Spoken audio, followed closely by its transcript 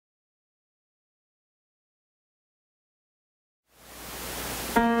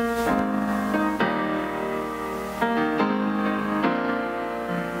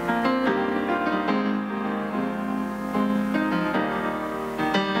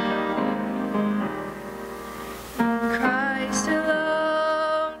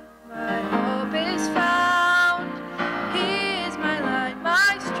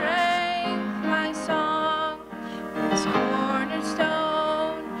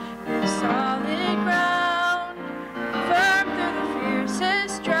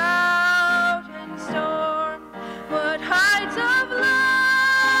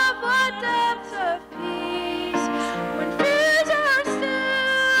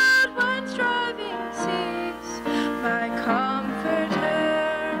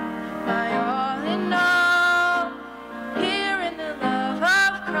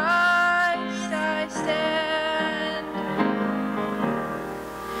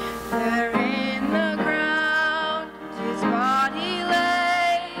There in the ground his body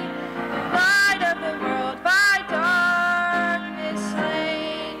lay, light of the world by darkness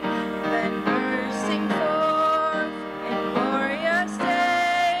slain, then bursting forth in glorious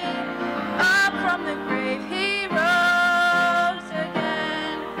day, up from the grave he rose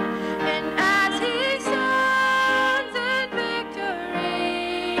again, and as he stands in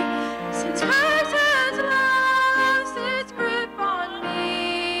victory, since Christ has lost its grip on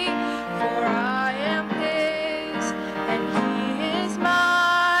me, for I am his and he is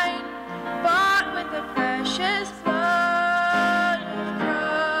mine, bought with the precious blood of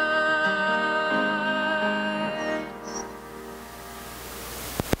Christ.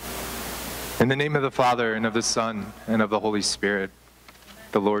 In the name of the Father, and of the Son, and of the Holy Spirit,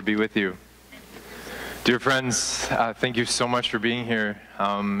 the Lord be with you. Dear friends, thank you so much for being here.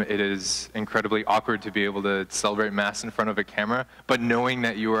 It is incredibly awkward to be able to celebrate Mass in front of a camera, but knowing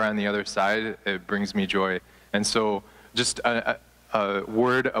that you are on the other side, it brings me joy. And so just a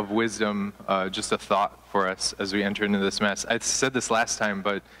word of wisdom, just a thought for us as we enter into this Mass. I said this last time,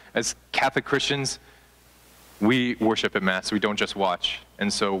 but as Catholic Christians, we worship at Mass. We don't just watch.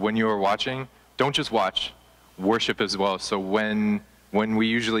 And so when you are watching, don't just watch, worship as well. So when we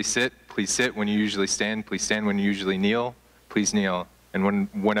usually sit, please sit. When you usually stand, please stand. When you usually kneel, please kneel. And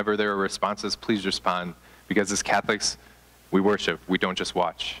whenever there are responses, please respond. Because as Catholics, we worship. We don't just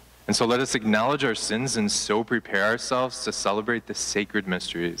watch. And so let us acknowledge our sins and so prepare ourselves to celebrate the sacred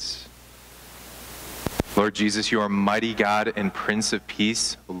mysteries. Lord Jesus, you are mighty God and Prince of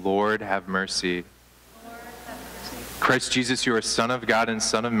Peace. Lord, have mercy. Lord, have mercy. Christ Jesus, you are Son of God and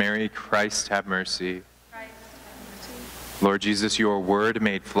Son of Mary. Christ, have mercy. Lord Jesus, your word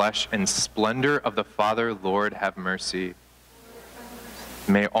made flesh and splendor of the Father, Lord, have mercy.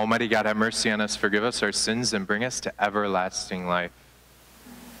 May Almighty God have mercy on us, forgive us our sins, and bring us to everlasting life.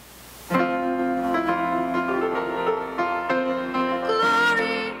 Glory,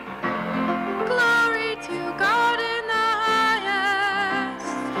 glory to God in the highest.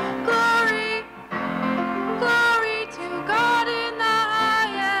 Glory, glory to God in the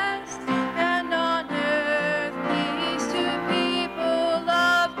highest. And on earth peace to people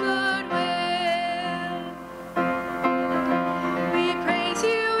of good will. We praise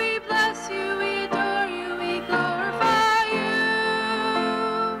you, we bless you, we adore you, we glorify you.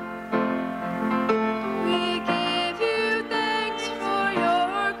 We give you thanks for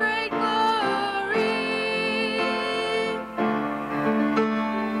your great glory.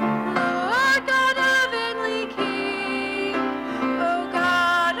 Lord God, heavenly King, O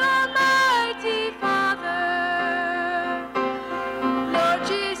God, almighty Father, Lord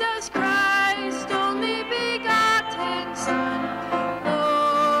Jesus Christ, only begotten Son,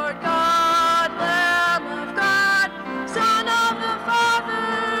 Lord God, Lamb of God, Son of the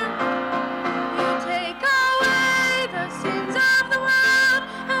Father, you take away the sins of the world,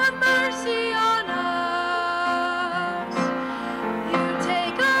 have mercy on us. You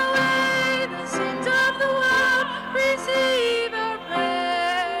take away the sins of the world, receive our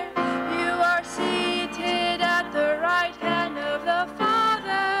prayer. You are seated at the right hand of the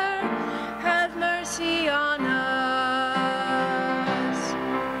Father, have mercy on us.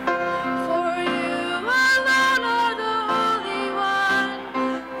 For you alone are the Holy One,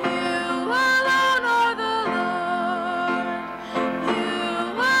 you alone are the Lord, you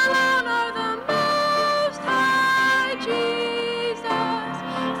alone are the Most High, Jesus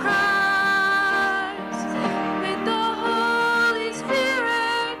Christ, with the Holy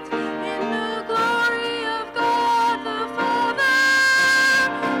Spirit, in the glory of God the Father.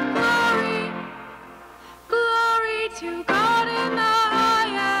 Glory, glory to God in the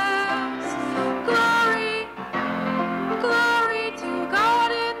highest. Glory, glory to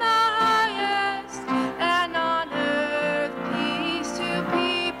God in the highest. And on earth peace to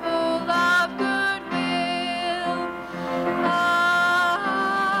people of good will.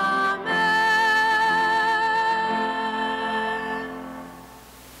 Amen.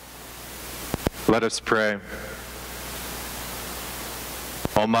 Let us pray.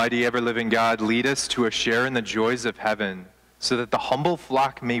 Almighty, ever-living God, lead us to a share in the joys of heaven, so that the humble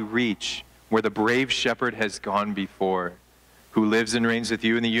flock may reach where the brave shepherd has gone before, who lives and reigns with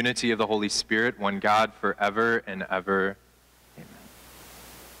you in the unity of the Holy Spirit, one God, forever and ever. Amen.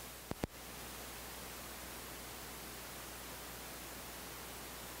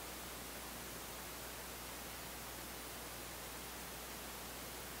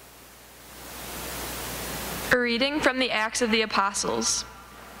 A reading from the Acts of the Apostles.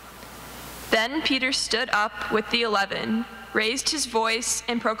 Then Peter stood up with the 11, raised his voice,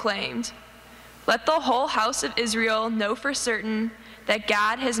 and proclaimed, "Let the whole house of Israel know for certain that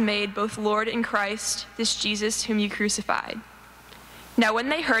God has made both Lord and Christ, this Jesus whom you crucified." Now when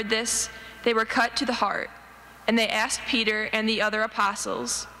they heard this, they were cut to the heart, and they asked Peter and the other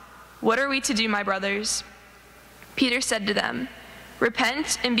apostles, "What are we to do, my brothers?" Peter said to them,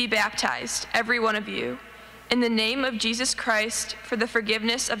 "Repent and be baptized, every one of you, in the name of Jesus Christ for the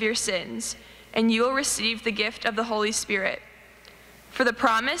forgiveness of your sins, and you will receive the gift of the Holy Spirit. For the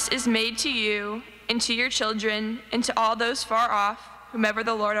promise is made to you and to your children and to all those far off, whomever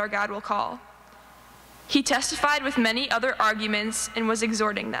the Lord our God will call." He testified with many other arguments and was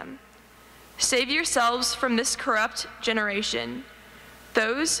exhorting them, "Save yourselves from this corrupt generation."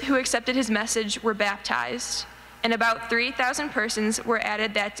 Those who accepted his message were baptized, and about 3,000 persons were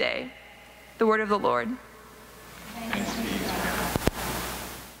added that day. The word of the Lord. Thanks be to God.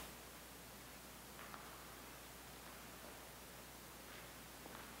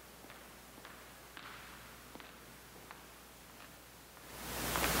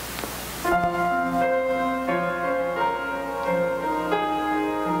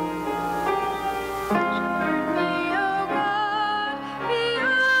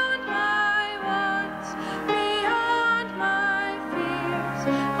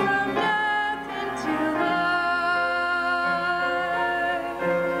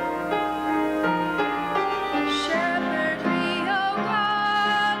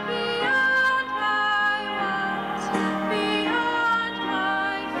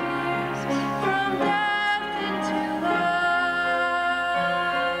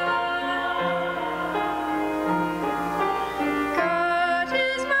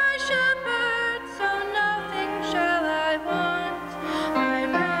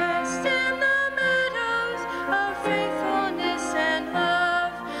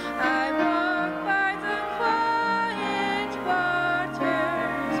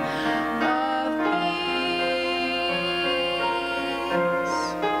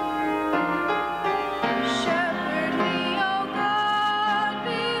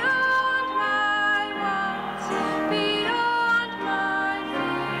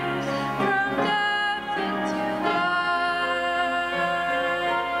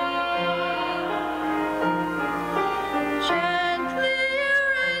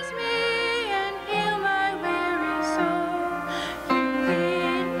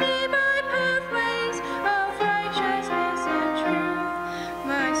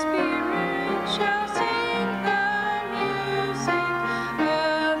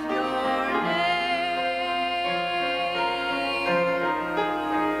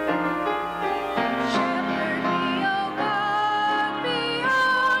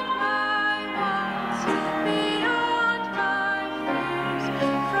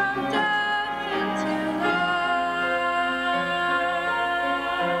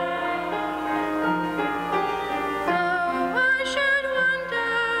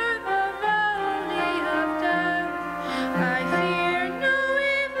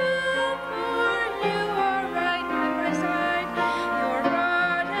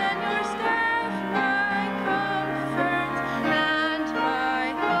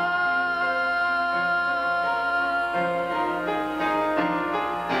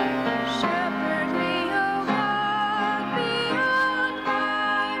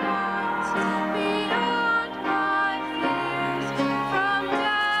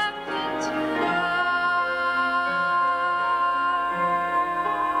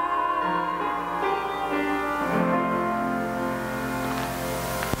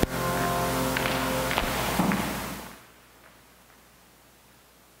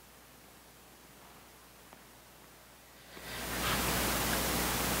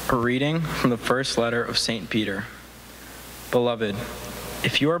 A reading from the first letter of St. Peter. Beloved,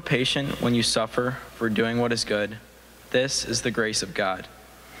 if you are patient when you suffer for doing what is good, this is the grace of God.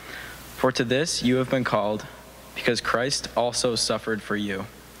 For to this you have been called, because Christ also suffered for you,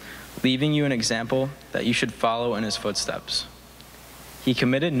 leaving you an example that you should follow in his footsteps. He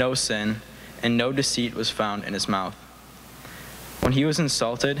committed no sin, and no deceit was found in his mouth. When he was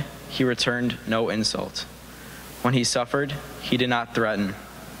insulted, he returned no insult. When he suffered, he did not threaten.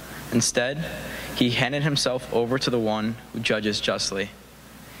 Instead, he handed himself over to the one who judges justly.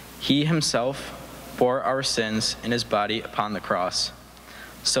 He himself bore our sins in his body upon the cross,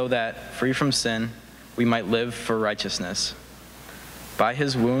 so that, free from sin, we might live for righteousness. By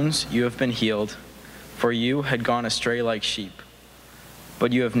his wounds you have been healed, for you had gone astray like sheep,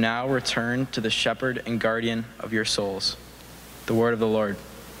 but you have now returned to the shepherd and guardian of your souls. The word of the Lord.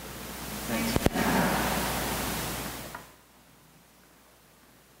 Thanks.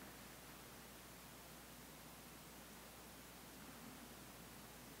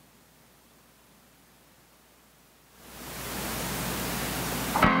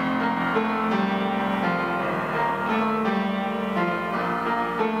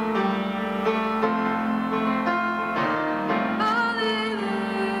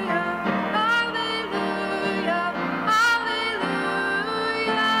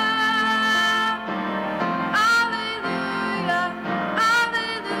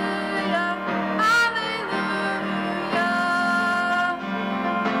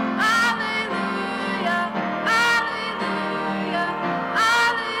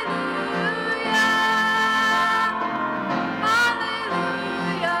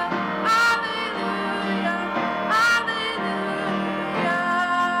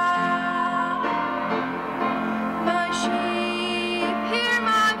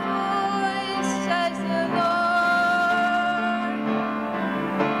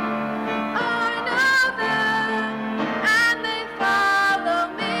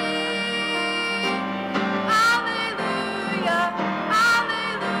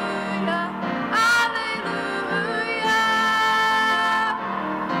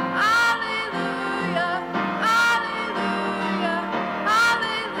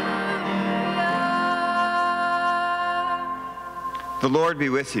 The Lord be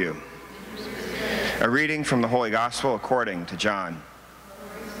with you. A reading from the Holy Gospel according to John.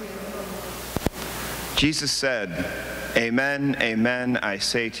 Jesus said, "Amen, amen, I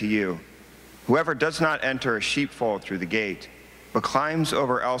say to you, whoever does not enter a sheepfold through the gate, but climbs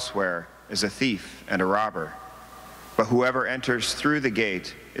over elsewhere, is a thief and a robber. But whoever enters through the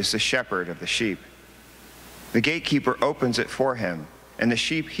gate is the shepherd of the sheep. The gatekeeper opens it for him, and the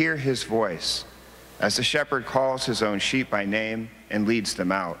sheep hear his voice, as the shepherd calls his own sheep by name and leads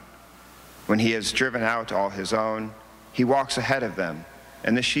them out. When he has driven out all his own, he walks ahead of them,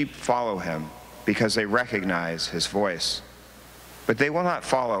 and the sheep follow him, because they recognize his voice. But they will not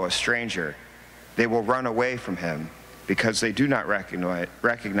follow a stranger. They will run away from him, because they do not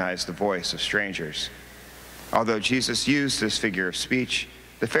recognize the voice of strangers." Although Jesus used this figure of speech,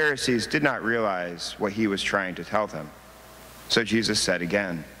 the Pharisees did not realize what he was trying to tell them. So Jesus said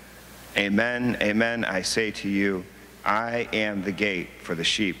again, "Amen, amen, I say to you, I am the gate for the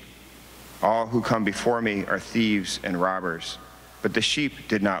sheep. All who come before me are thieves and robbers, but the sheep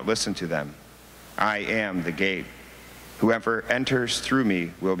did not listen to them. I am the gate. Whoever enters through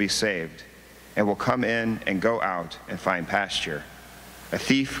me will be saved, and will come in and go out and find pasture. A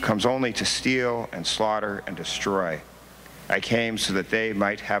thief comes only to steal and slaughter and destroy. I came so that they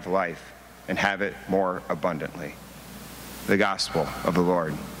might have life and have it more abundantly." The Gospel of the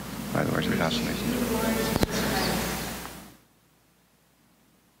Lord. By the words of the Gospel.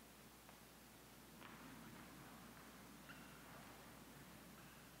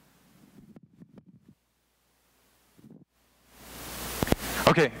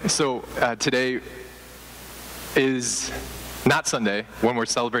 Okay, so today is not Sunday when we're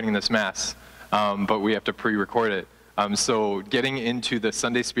celebrating this Mass, but we have to pre-record it. So getting into the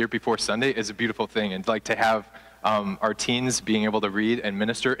Sunday spirit before Sunday is a beautiful thing, and like to have our teens being able to read and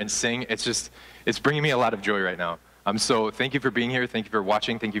minister and sing, it's bringing me a lot of joy right now. So thank you for being here, thank you for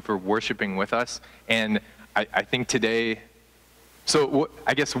watching, thank you for worshiping with us, and I think today,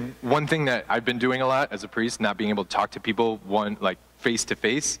 I guess one thing that I've been doing a lot as a priest, not being able to talk to people face to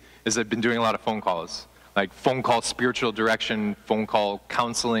face, is I've been doing a lot of phone calls. Like phone call spiritual direction, phone call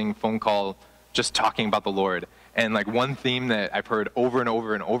counseling, phone call just talking about the Lord. And like one theme that I've heard over and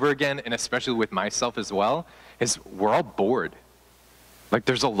over and over again, and especially with myself as well, is we're all bored. Like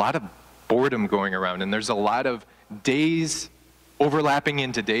there's a lot of boredom going around, and there's a lot of days overlapping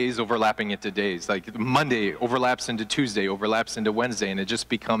into days, overlapping into days. Like Monday overlaps into Tuesday, overlaps into Wednesday, and it just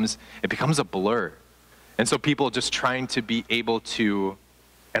becomes a blur. And so people just trying to be able to,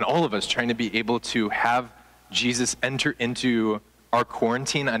 and all of us trying to be able to have Jesus enter into our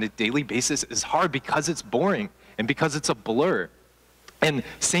quarantine on a daily basis is hard because it's boring and because it's a blur. And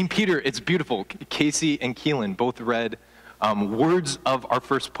St. Peter, it's beautiful. Casey and Keelan both read words of our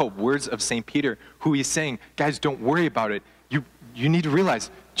first Pope, words of St. Peter, who he's saying, guys, don't worry about it. You need to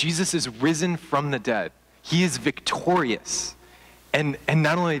realize Jesus is risen from the dead. He is victorious. And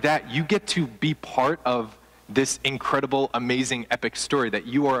not only that, you get to be part of this incredible, amazing, epic story, that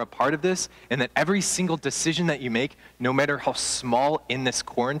you are a part of this, and that every single decision that you make, no matter how small in this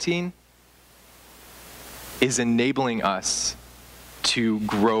quarantine, is enabling us to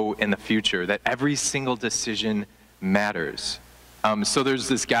grow in the future, that every single decision matters. So there's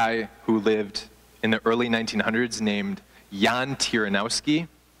this guy who lived in the early 1900s named Jan Tyranowski.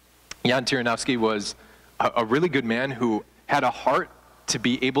 Jan Tyranowski was a really good man who had a heart to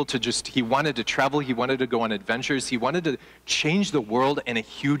be able to he wanted to travel, he wanted to go on adventures, he wanted to change the world in a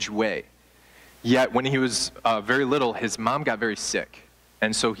huge way. Yet when he was very little, his mom got very sick.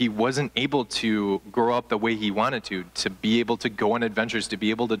 And so he wasn't able to grow up the way he wanted to be able to go on adventures, to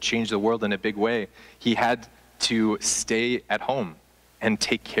be able to change the world in a big way. He had to stay at home and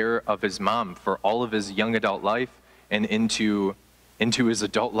take care of his mom for all of his young adult life and into his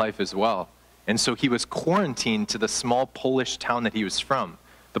adult life as well. And so he was quarantined to the small Polish town that he was from.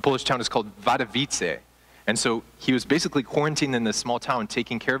 The Polish town is called Wadowice. And so he was basically quarantined in this small town,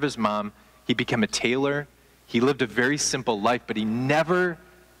 taking care of his mom. He became a tailor. He lived a very simple life, but he never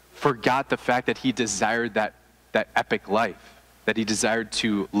forgot the fact that he desired that epic life, that he desired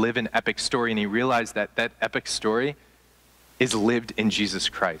to live an epic story, and he realized that that epic story is lived in Jesus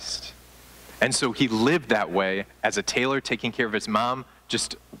Christ. And so he lived that way as a tailor, taking care of his mom,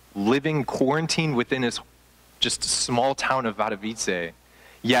 just living quarantined within his just small town of Wadowice.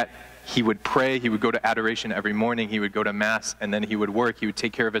 Yet he would pray, he would go to adoration every morning, he would go to Mass, and then he would work, he would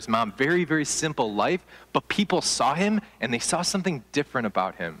take care of his mom. Very, very simple life, but people saw him, and they saw something different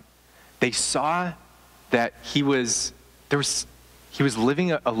about him. They saw that he was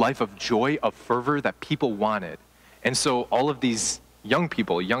living a life of joy, of fervor that people wanted. And so all of these young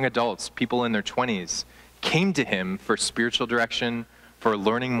people, young adults, people in their 20s, came to him for spiritual direction, for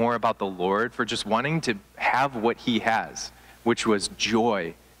learning more about the Lord, for just wanting to have what he has, which was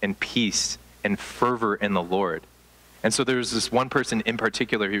joy and peace and fervor in the Lord. And so there was this one person in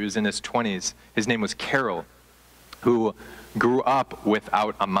particular, he was in his 20s, his name was Carol, who grew up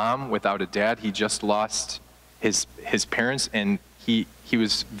without a mom, without a dad. He just lost his parents, and he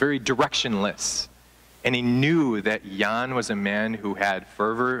was very directionless. And he knew that Jan was a man who had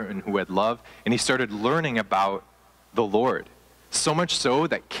fervor and who had love, and he started learning about the Lord. So much so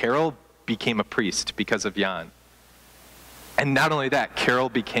that Carol became a priest because of Jan. And not only that, Carol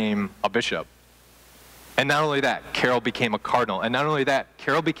became a bishop. And not only that, Carol became a cardinal. And not only that,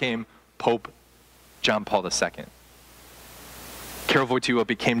 Carol became Pope John Paul II. Karol Wojtyła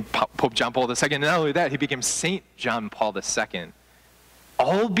became Pope John Paul II. And not only that, he became Saint John Paul II.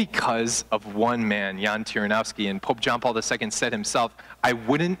 All because of one man, Jan Tyranowski. And Pope John Paul II said himself, I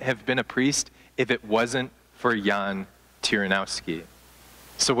wouldn't have been a priest if it wasn't for Jan Tyranowski.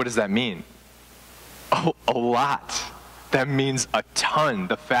 So what does that mean? Oh, a lot. That means a ton.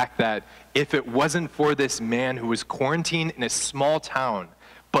 The fact that if it wasn't for this man who was quarantined in a small town,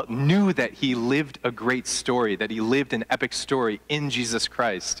 but knew that he lived a great story, that he lived an epic story in Jesus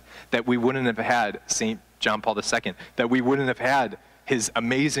Christ, that we wouldn't have had St. John Paul II, that we wouldn't have had his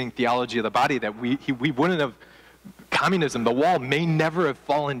amazing theology of the body, that we wouldn't have, communism, the wall may never have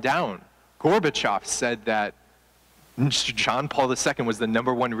fallen down. Gorbachev said that John Paul II was the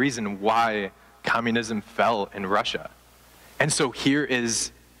 #1 reason why communism fell in Russia. And so here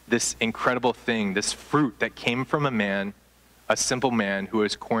is this incredible thing, this fruit that came from a man, a simple man who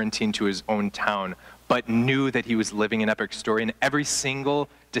was quarantined to his own town, but knew that he was living an epic story, and every single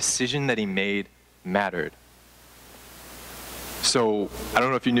decision that he made mattered. So I don't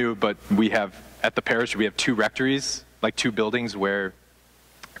know if you knew, but we have, at the parish, we have 2 rectories, like 2 buildings where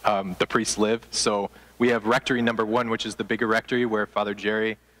the priests live. So we have rectory #1, which is the bigger rectory where Father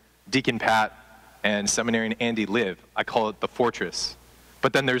Jerry, Deacon Pat, and Seminarian Andy live. I call it the fortress.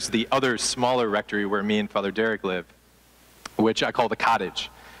 But then there's the other smaller rectory where me and Father Derek live, which I call the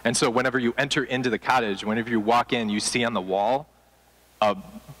cottage. And so whenever you enter into the cottage, whenever you walk in, you see on the wall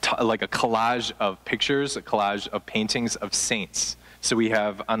like a collage of pictures, a collage of paintings of saints. So we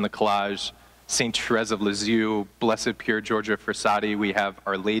have on the collage Saint Therese of Lisieux, Blessed Pure Georgia Frassati, we have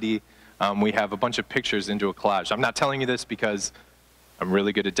Our Lady, we have a bunch of pictures into a collage. I'm not telling you this because I'm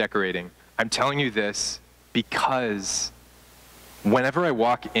really good at decorating. I'm telling you this because whenever I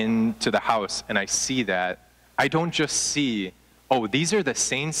walk into the house and I see that, I don't just see, oh, these are the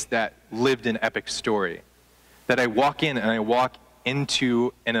saints that lived an epic story. That I walk in and I walk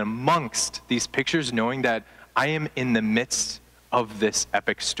into and amongst these pictures knowing that I am in the midst of this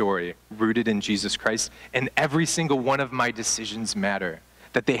epic story rooted in Jesus Christ, and every single one of my decisions matter,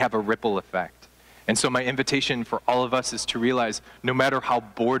 that they have a ripple effect. And so my invitation for all of us is to realize no matter how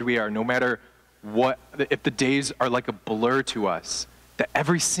bored we are, no matter what, if the days are like a blur to us, that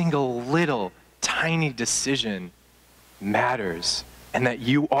every single little tiny decision matters. And that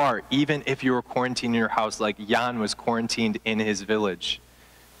you are, even if you were quarantined in your house like Jan was quarantined in his village,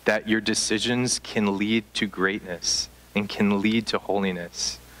 that your decisions can lead to greatness and can lead to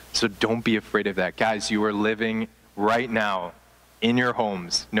holiness. So don't be afraid of that. Guys, you are living right now in your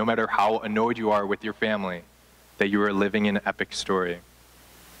homes, no matter how annoyed you are with your family, that you are living an epic story.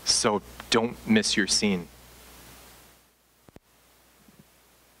 So don't miss your scene.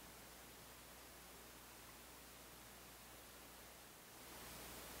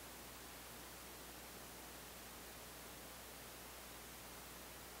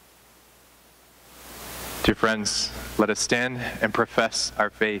 Dear friends, let us stand and profess our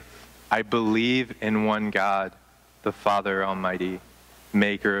faith. I believe in one God, the Father Almighty,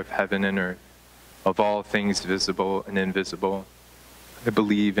 maker of heaven and earth, of all things visible and invisible. I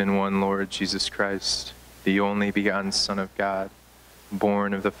believe in one Lord Jesus Christ, the only begotten Son of God,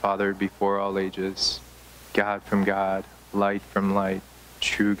 born of the Father before all ages, God from God, light from light,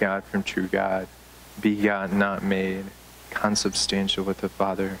 true God from true God, begotten, not made, consubstantial with the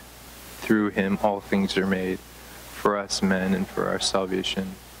Father. Through him all things are made. For us men and for our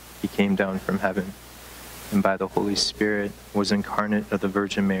salvation, he came down from heaven, and by the Holy Spirit was incarnate of the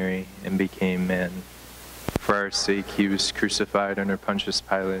Virgin Mary and became man. For our sake he was crucified under Pontius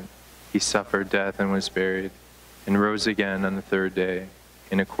Pilate. He suffered death and was buried, and rose again on the 3rd day,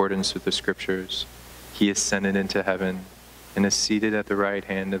 in accordance with the Scriptures. He ascended into heaven, and is seated at the right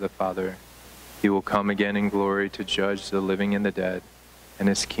hand of the Father. He will come again in glory to judge the living and the dead, and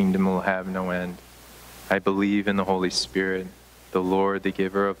his kingdom will have no end. I believe in the Holy Spirit, the Lord, the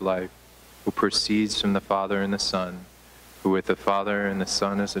giver of life, who proceeds from the Father and the Son, who with the Father and the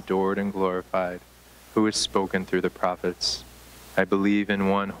Son is adored and glorified, who is spoken through the prophets. I believe in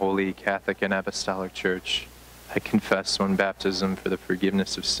one holy Catholic and Apostolic Church. I confess one baptism for the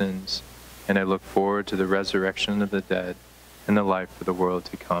forgiveness of sins, and I look forward to the resurrection of the dead and the life of the world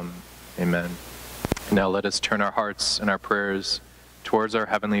to come. Amen. Now let us turn our hearts and our prayers towards our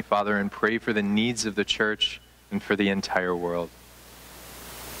Heavenly Father and pray for the needs of the church and for the entire world.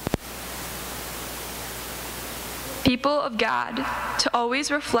 People of God, to always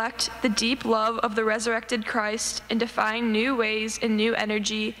reflect the deep love of the resurrected Christ and to find new ways and new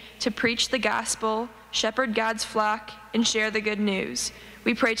energy to preach the gospel, shepherd God's flock, and share the good news,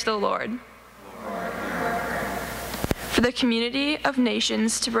 we pray to the Lord. For the community of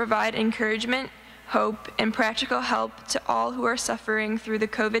nations to provide encouragement, hope, and practical help to all who are suffering through the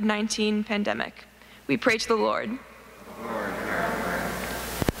COVID-19 pandemic, we pray to the Lord.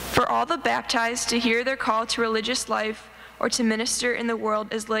 For all the baptized to hear their call to religious life or to minister in the world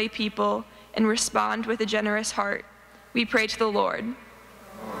as lay people and respond with a generous heart, we pray to the Lord.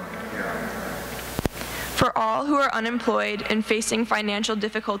 For all who are unemployed and facing financial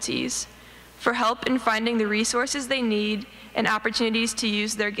difficulties, for help in finding the resources they need and opportunities to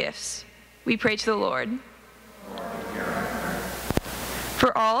use their gifts, we pray to the Lord.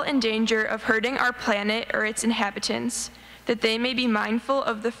 For all in danger of hurting our planet or its inhabitants, that they may be mindful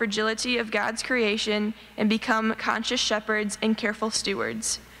of the fragility of God's creation and become conscious shepherds and careful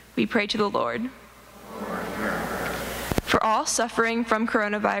stewards, we pray to the Lord. For all suffering from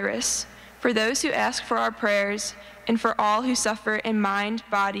coronavirus, for those who ask for our prayers, and for all who suffer in mind,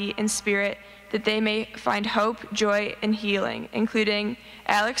 body, and spirit, that they may find hope, joy, and healing, including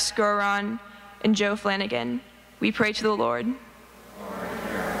Alex Goron and Joe Flanagan, we pray to the Lord.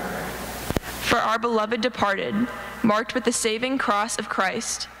 For our beloved departed, marked with the saving cross of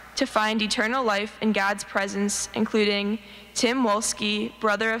Christ, to find eternal life in God's presence, including Tim Wolski,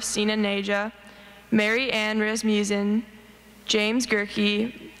 brother of Sina Neja, Mary Ann Rasmussen, James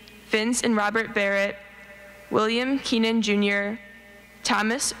Gerke, Vince and Robert Barrett, William Keenan Jr.,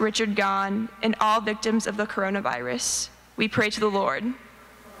 Thomas Richard Gahn, and all victims of the coronavirus, we pray to the Lord.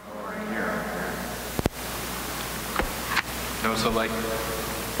 I'd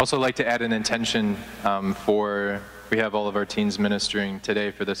also like to add an intention we have all of our teens ministering today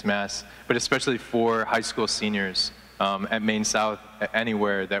for this Mass, but especially for high school seniors at Maine South,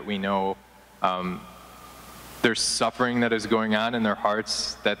 anywhere that we know there's suffering that is going on in their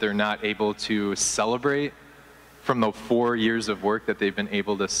hearts that they're not able to celebrate from the 4 years of work that they've been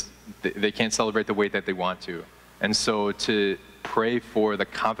able to, they can't celebrate the way that they want to. And so to pray for the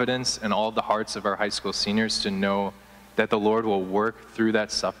confidence in all the hearts of our high school seniors to know that the Lord will work through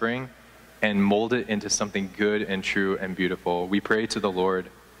that suffering and mold it into something good and true and beautiful. We pray to the Lord.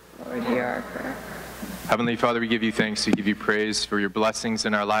 Lord, hear our prayer. Heavenly Father, we give you thanks, we give you praise for your blessings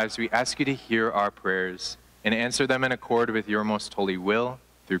in our lives. We ask you to hear our prayers and answer them in accord with your most holy will,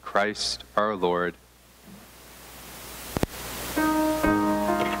 through Christ our Lord.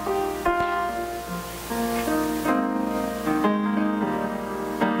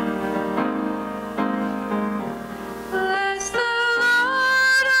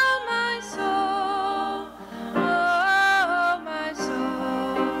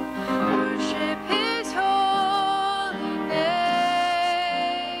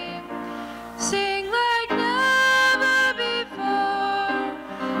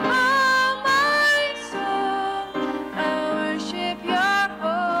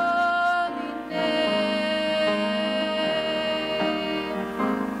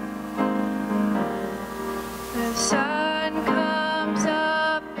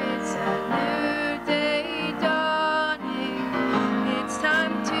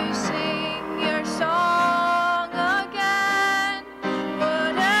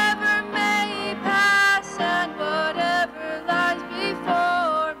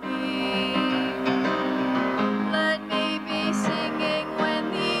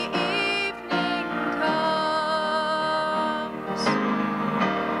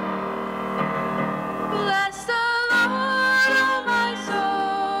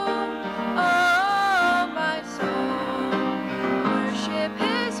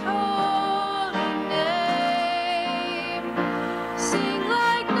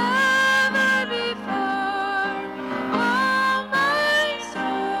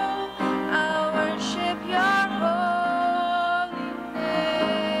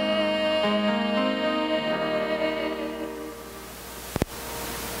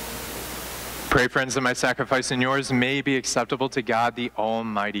 Pray, friends, that my sacrifice and yours may be acceptable to God, the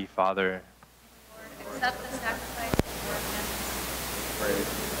Almighty Father. Lord, accept the sacrifice of your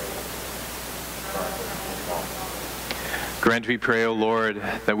Grant, we pray, O Lord,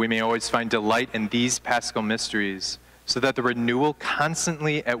 that we may always find delight in these paschal mysteries, so that the renewal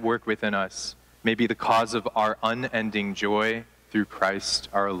constantly at work within us may be the cause of our unending joy through Christ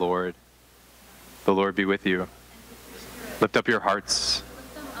our Lord. The Lord be with you. Lift up your hearts.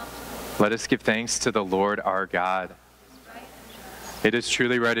 Let us give thanks to the Lord our God. It is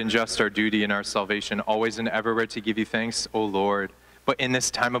truly right and just, our duty and our salvation, always and everywhere to give you thanks, O Lord, but in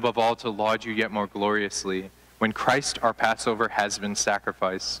this time above all to laud you yet more gloriously, when Christ our Passover has been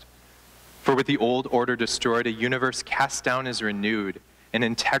sacrificed. For with the old order destroyed, a universe cast down is renewed, and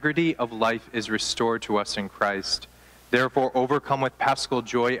integrity of life is restored to us in Christ. Therefore, overcome with paschal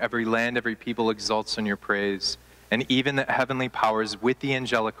joy, every land, every people exalts in your praise, and even the heavenly powers with the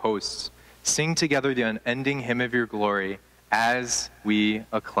angelic hosts sing together the unending hymn of your glory, as we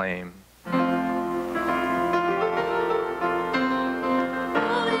acclaim.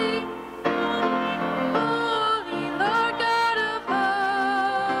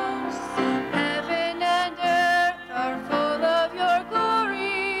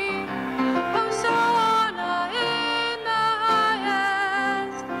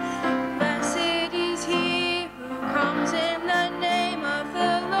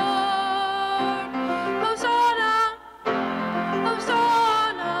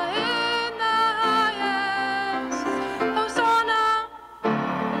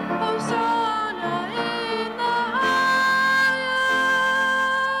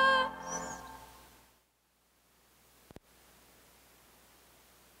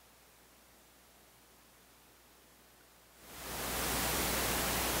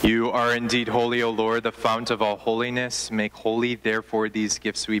 You are indeed holy, O Lord, the fount of all holiness. Make holy, therefore, these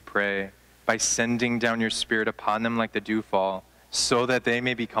gifts, we pray, by sending down your Spirit upon them like the dewfall, so that they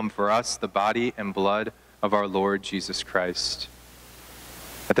may become for us the body and blood of our Lord Jesus Christ.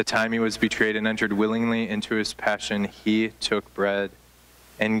 At the time he was betrayed and entered willingly into his passion, he took bread,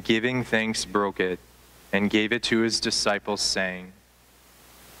 and giving thanks broke it, and gave it to his disciples, saying,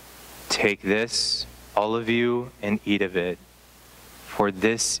 "Take this, all of you, and eat of it. For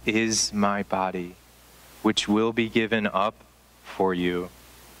this is my body, which will be given up for you."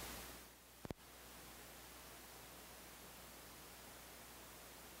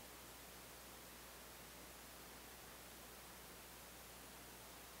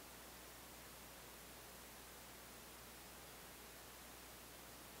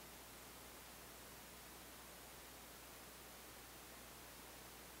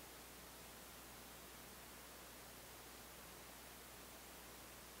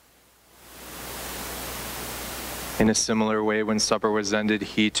 In a similar way, when supper was ended,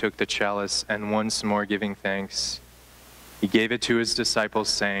 he took the chalice, and once more giving thanks, he gave it to his disciples,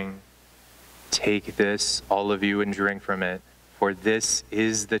 saying, "Take this, all of you, and drink from it, for this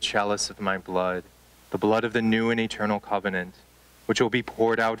is the chalice of my blood, the blood of the new and eternal covenant, which will be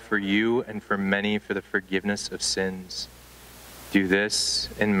poured out for you and for many for the forgiveness of sins. Do this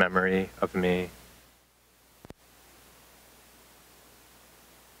in memory of me."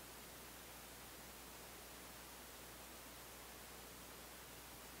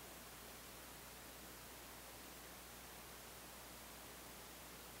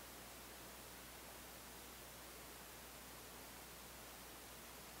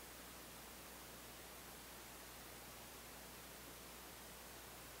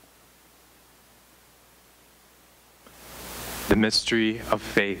 The mystery of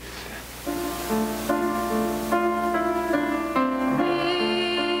faith.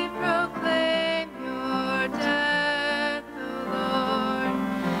 We proclaim your death, O Lord,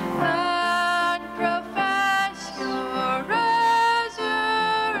 and profess your resurrection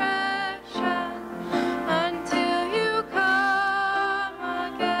until you come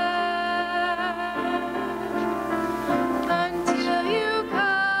again. Until you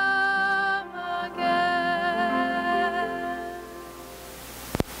come again.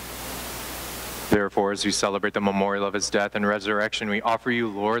 Therefore, as we celebrate the memorial of his death and resurrection, we offer you,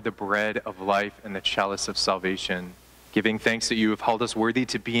 Lord, the bread of life and the chalice of salvation, giving thanks that you have held us worthy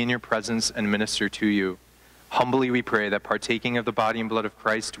to be in your presence and minister to you. Humbly we pray that, partaking of the body and blood of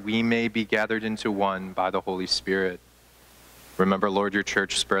Christ, we may be gathered into one by the Holy Spirit. Remember, Lord, your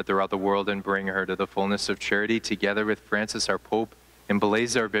church spread throughout the world, and bring her to the fullness of charity, together with Francis, our Pope, and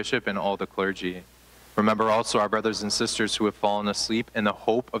Blaise, our Bishop, and all the clergy. Remember also our brothers and sisters who have fallen asleep in the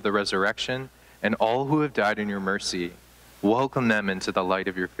hope of the resurrection, and all who have died in your mercy. Welcome them into the light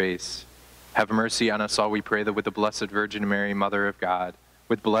of your face. Have mercy on us all, we pray, that with the Blessed Virgin Mary, Mother of God,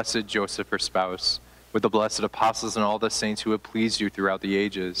 with blessed Joseph, her spouse, with the blessed apostles and all the saints who have pleased you throughout the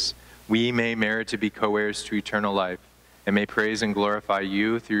ages, we may merit to be co-heirs to eternal life, and may praise and glorify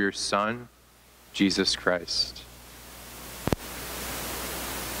you through your Son, Jesus Christ.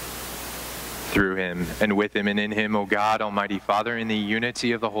 through him, and with him, and in him, O God, Almighty Father, in the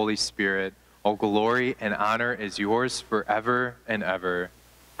unity of the Holy Spirit, all glory and honor is yours forever and ever.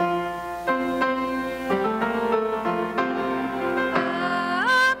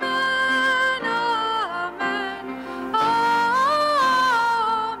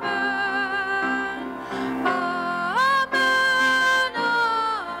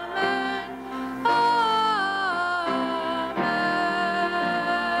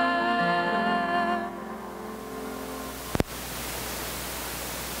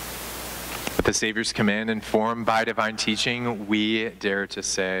 With the Savior's command informed by divine teaching, we dare to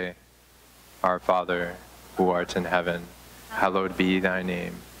say, Our Father, who art in heaven, hallowed be thy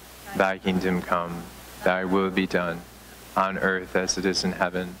name. Thy kingdom come, thy will be done, on earth as it is in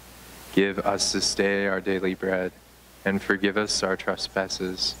heaven. Give us this day our daily bread, and forgive us our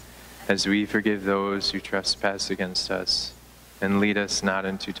trespasses, as we forgive those who trespass against us. And lead us not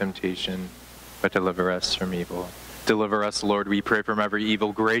into temptation, but deliver us from evil. Deliver us, Lord, we pray, from every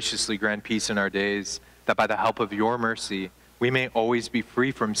evil. Graciously grant peace in our days, that by the help of your mercy, we may always be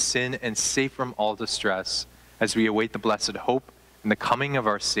free from sin and safe from all distress, as we await the blessed hope and the coming of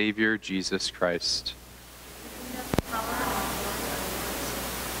our Savior, Jesus Christ.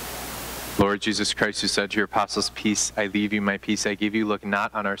 Lord Jesus Christ, who said to your apostles, Peace I leave you, my peace I give you, look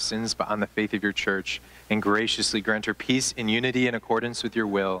not on our sins, but on the faith of your church, and graciously grant her peace in unity in accordance with your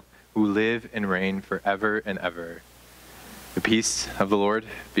will, who live and reign forever and ever. The peace of the Lord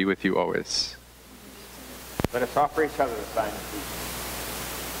be with you always. Let us offer each other the sign of peace.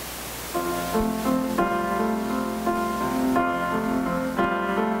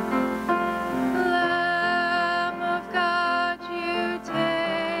 Lamb of God, you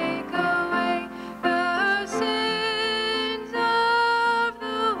take away the sins of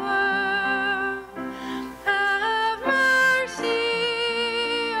the world. Have mercy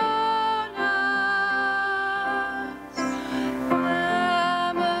on us.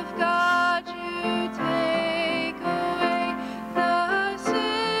 Lamb of God, you take away the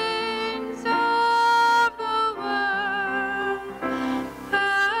sins of the world.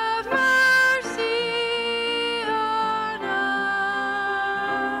 Have mercy on us.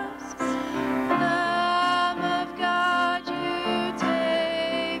 Lamb of God, you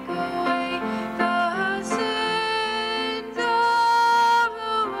take away the sins of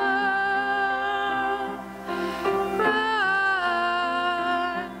the world. Grant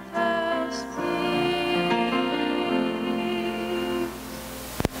us peace.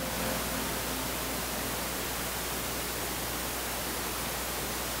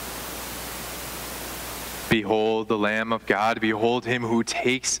 Behold the Lamb of God, behold him who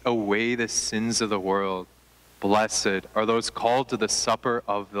takes away the sins of the world. Blessed are those called to the supper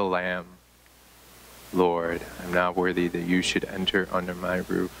of the Lamb. Lord, I'm not worthy that you should enter under my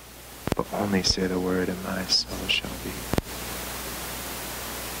roof, but only say the word and my soul shall be.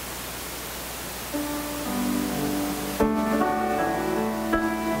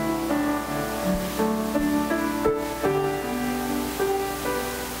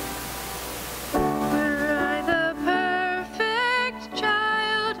 Were I the perfect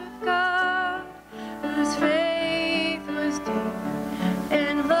child of God, whose faith was deep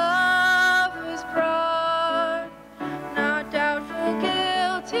and love was broad, not doubtful,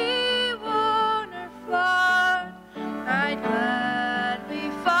 guilty, worn or flawed,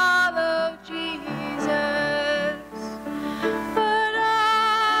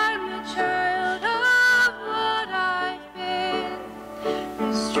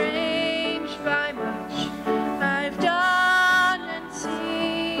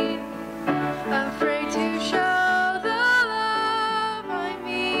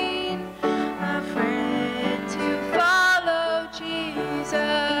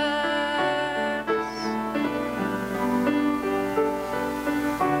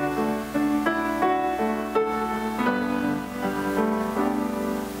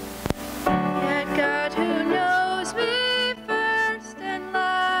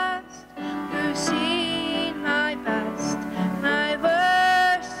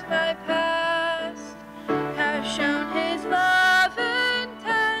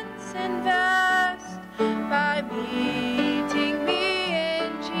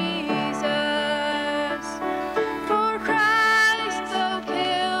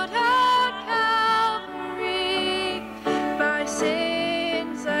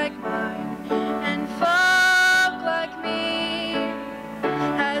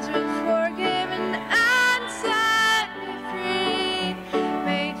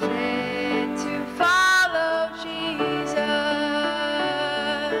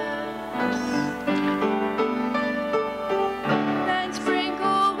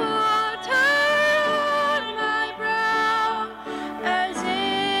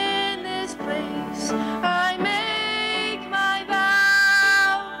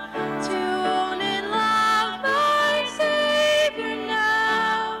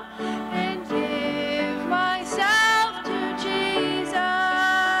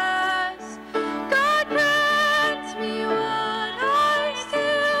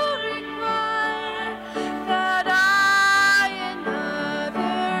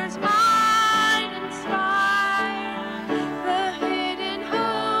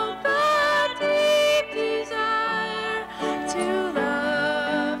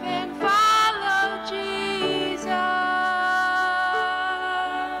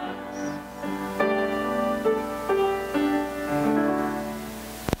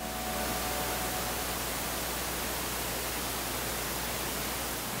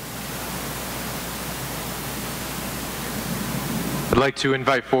 like to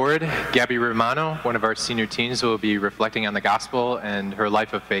invite forward Gabby Romano, one of our senior teens who will be reflecting on the gospel and her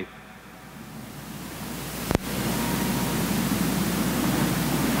life of faith.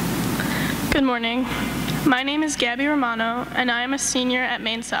 Good morning. My name is Gabby Romano, and I am a senior at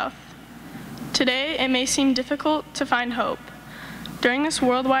Maine South. Today, it may seem difficult to find hope. During this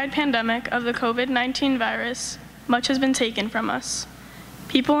worldwide pandemic of the COVID-19 virus, much has been taken from us.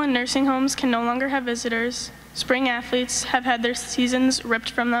 People in nursing homes can no longer have visitors. Spring athletes have had their seasons ripped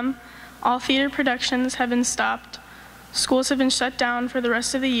from them. All theater productions have been stopped. Schools have been shut down for the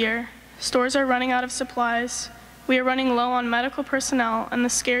rest of the year. Stores are running out of supplies. We are running low on medical personnel, and the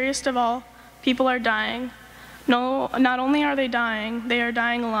scariest of all, people are dying. No, not only are they are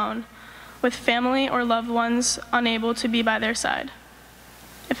dying alone, with family or loved ones unable to be by their side.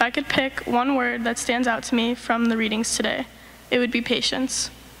 If I could pick one word that stands out to me from the readings today, it would be patience.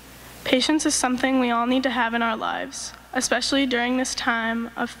 Patience is something we all need to have in our lives, especially during this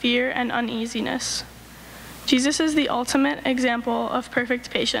time of fear and uneasiness. Jesus is the ultimate example of perfect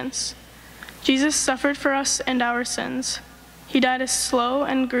patience. Jesus suffered for us and our sins. He died a slow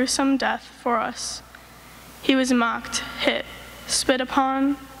and gruesome death for us. He was mocked, hit, spit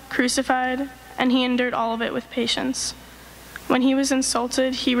upon, crucified, and he endured all of it with patience. When he was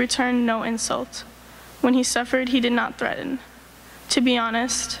insulted, he returned no insult. When he suffered, he did not threaten. To be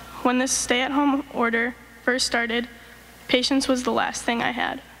honest, when this stay-at-home order first started, patience was the last thing I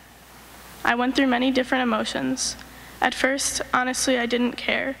had. I went through many different emotions. At first, honestly, I didn't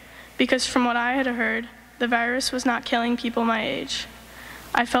care, because from what I had heard, the virus was not killing people my age.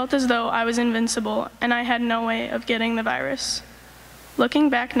 I felt as though I was invincible and I had no way of getting the virus.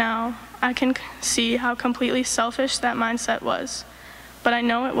 Looking back now, I can see how completely selfish that mindset was, but I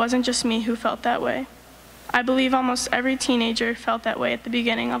know it wasn't just me who felt that way. I believe almost every teenager felt that way at the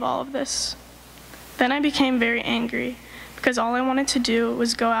beginning of all of this. Then I became very angry because all I wanted to do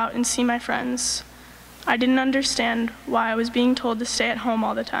was go out and see my friends. I didn't understand why I was being told to stay at home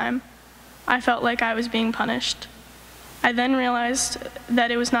all the time. I felt like I was being punished. I then realized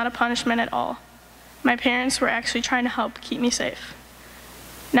that it was not a punishment at all. My parents were actually trying to help keep me safe.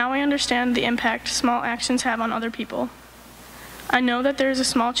 Now I understand the impact small actions have on other people. I know that there is a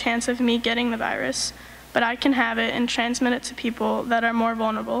small chance of me getting the virus, but I can have it and transmit it to people that are more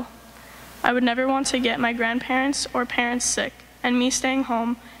vulnerable. I would never want to get my grandparents or parents sick, and me staying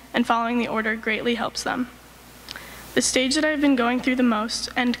home and following the order greatly helps them. The stage that I've been going through the most,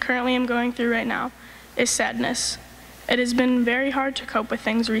 and currently am going through right now, is sadness. It has been very hard to cope with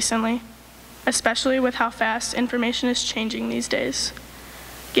things recently, especially with how fast information is changing these days.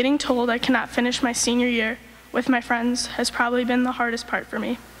 Getting told I cannot finish my senior year with my friends has probably been the hardest part for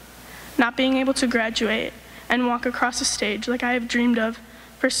me. Not being able to graduate and walk across a stage like I have dreamed of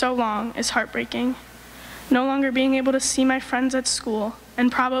for so long is heartbreaking. No longer being able to see my friends at school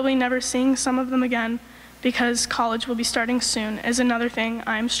and probably never seeing some of them again because college will be starting soon is another thing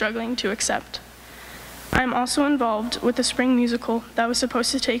I am struggling to accept. I am also involved with the spring musical that was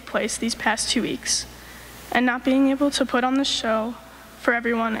supposed to take place these past 2 weeks, and not being able to put on the show for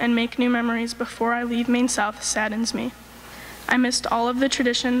everyone and make new memories before I leave Maine South saddens me. I missed all of the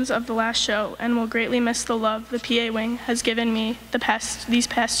traditions of the last show and will greatly miss the love the PA wing has given me these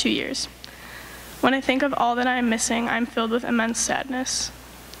past 2 years. When I think of all that I am missing, I'm filled with immense sadness.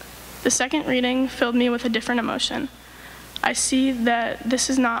 The second reading filled me with a different emotion. I see that this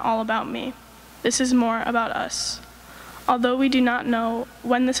is not all about me. This is more about us. Although we do not know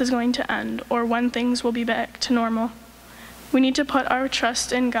when this is going to end or when things will be back to normal, we need to put our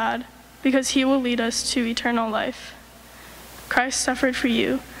trust in God because He will lead us to eternal life. Christ suffered for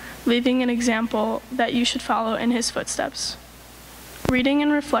you, leaving an example that you should follow in His footsteps. Reading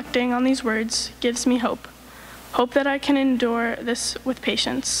and reflecting on these words gives me hope. Hope that I can endure this with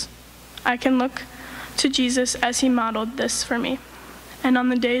patience. I can look to Jesus as He modeled this for me. And on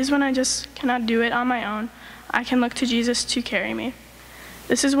the days when I just cannot do it on my own, I can look to Jesus to carry me.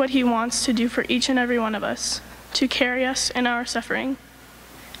 This is what He wants to do for each and every one of us, to carry us in our suffering.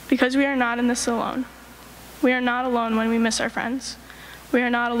 Because we are not in this alone. We are not alone when we miss our friends. We are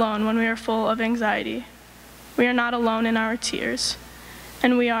not alone when we are full of anxiety. We are not alone in our tears.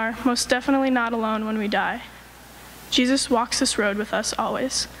 And we are most definitely not alone when we die. Jesus walks this road with us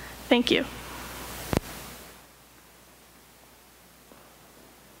always. Thank you.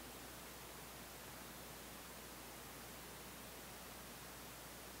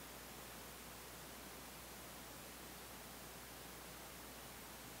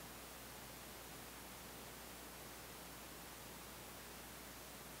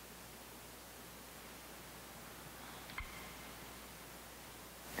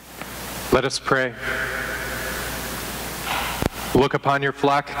 Let us pray. Look upon your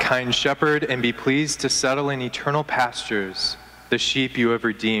flock, kind shepherd, and be pleased to settle in eternal pastures the sheep you have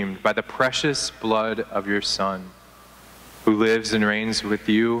redeemed by the precious blood of your Son, who lives and reigns with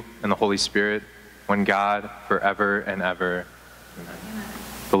you and the Holy Spirit, one God, forever and ever. Amen.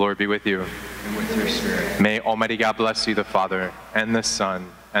 The Lord be with you. And with your spirit. May Almighty God bless you, the Father, and the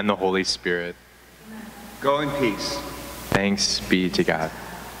Son, and the Holy Spirit. Go in peace. Thanks be to God.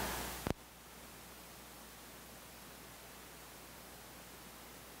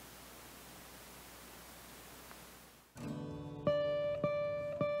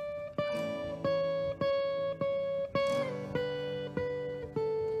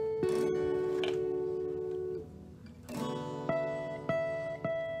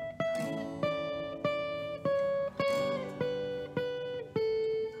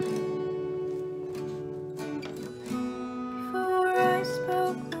 Before I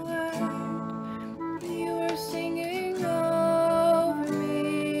spoke a word, you were singing over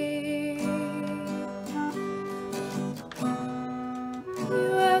me.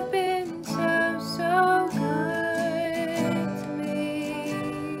 You have been so good to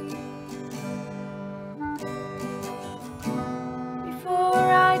me. Before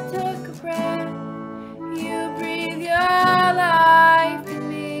I took a breath, you breathed your life in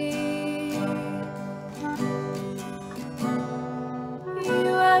me.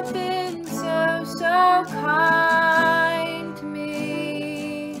 You have been so kind to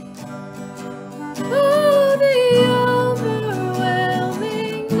me. Oh, the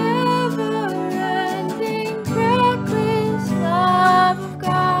overwhelming, never-ending, reckless love of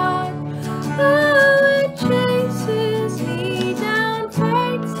God. Oh, it chases me down,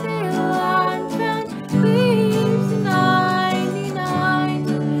 fights till I'm found, leaves the 99.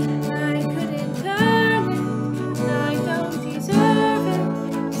 I couldn't turn it, and I don't deserve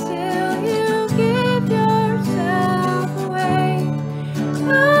it. Still, you give yourself away.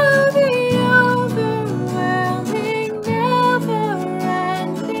 Oh, the overwhelming,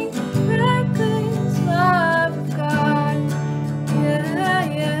 never-ending, reckless love of God. Yeah,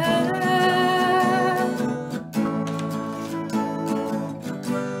 yeah.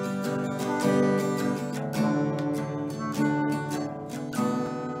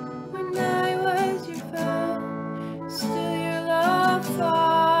 When I was your foe, still your love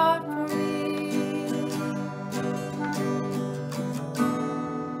fought for me.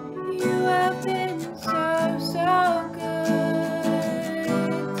 You have been so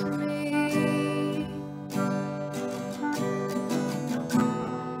good to me.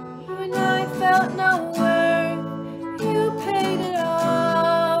 When I felt no worth, you paid it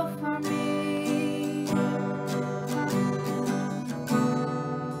all for me.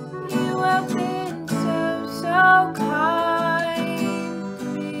 You have been so kind to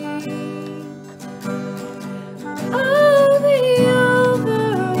me. Oh, the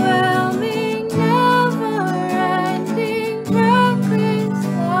overwhelming, never-ending, reckless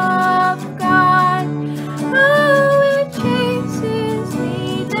love of God. Oh, it chases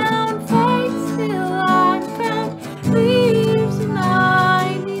me down, fights till I'm found, leaves the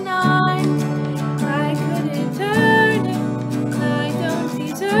 99. I couldn't turn it, I don't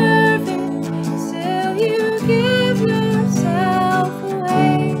deserve it. Still, you give yourself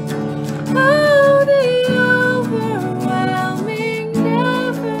away. Oh, the overwhelming,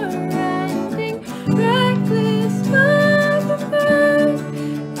 never-ending, reckless love of God.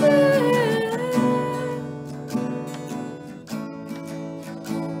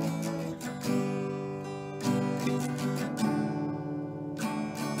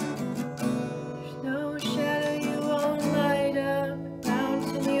 There's no shadow you won't light up,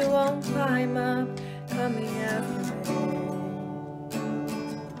 mountain you won't climb up, coming after me.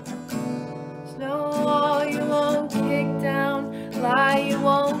 There's no wall you won't kick down, lie you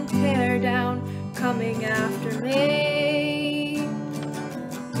won't tear down, coming after me.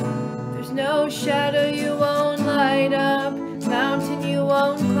 There's no shadow you won't light up, mountain you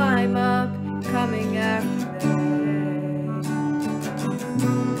won't climb up, coming after me.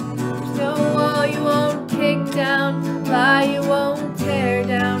 There's no wall you won't kick down, lie you won't tear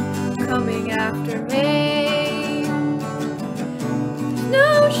down, coming after me.